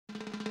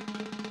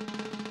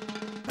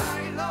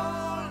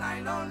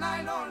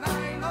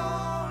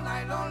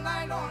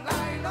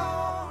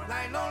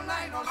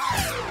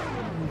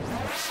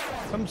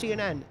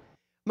CNN.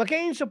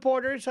 McCain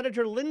supporter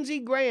Senator Lindsey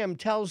Graham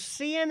tells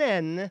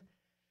CNN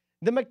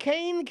the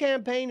McCain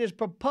campaign is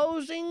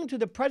proposing to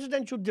the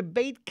Presidential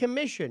Debate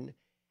Commission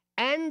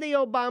and the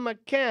Obama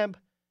camp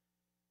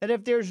that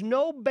if there's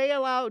no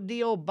bailout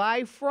deal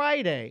by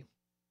Friday,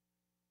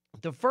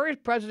 the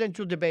first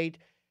presidential debate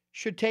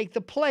should take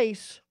the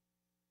place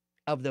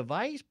of the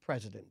vice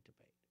president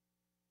debate,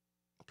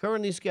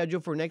 currently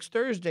scheduled for next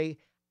Thursday,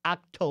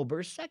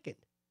 October 2nd.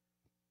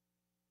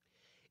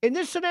 In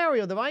this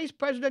scenario, the vice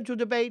presidential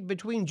debate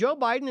between Joe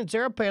Biden and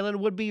Sarah Palin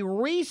would be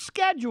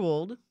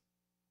rescheduled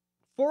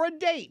for a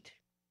date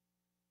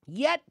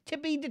yet to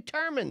be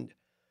determined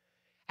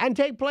and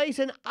take place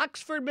in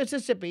Oxford,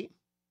 Mississippi,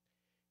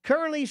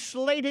 currently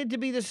slated to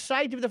be the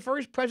site of the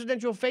first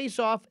presidential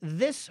face-off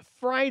this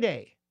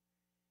Friday.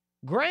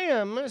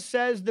 Graham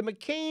says the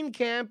McCain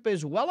camp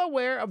is well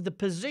aware of the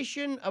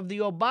position of the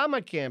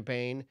Obama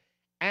campaign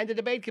and the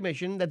debate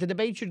commission that the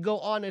debate should go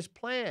on as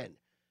planned.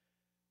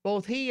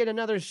 Both he and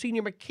another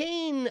senior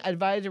McCain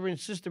advisor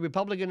insist the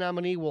Republican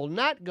nominee will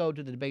not go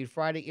to the debate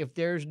Friday if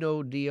there's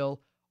no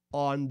deal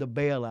on the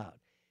bailout.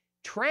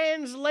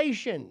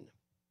 Translation: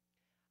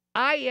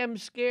 I am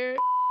scared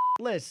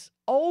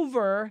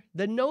over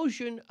the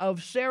notion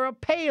of Sarah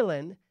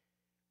Palin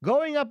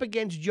going up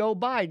against Joe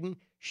Biden.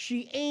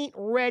 She ain't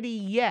ready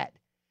yet.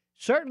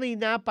 Certainly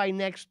not by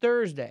next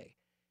Thursday.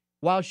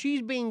 While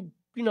she's being,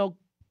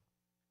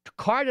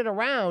 carted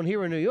around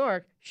here in New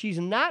York, she's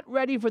not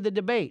ready for the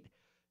debate.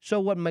 So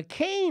what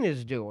McCain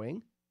is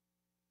doing,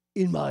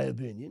 in my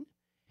opinion,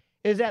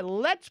 is that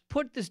let's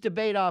put this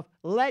debate off.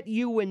 Let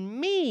you and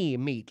me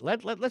meet.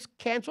 Let's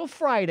cancel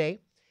Friday,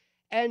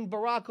 and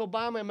Barack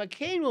Obama and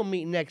McCain will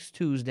meet next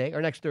Thursday,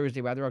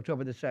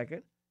 October the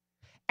 2nd.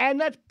 And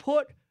let's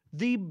put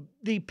the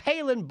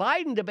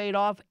Palin-Biden debate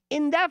off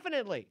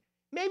indefinitely.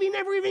 Maybe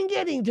never even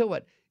getting to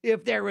it,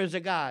 if there is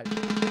a God.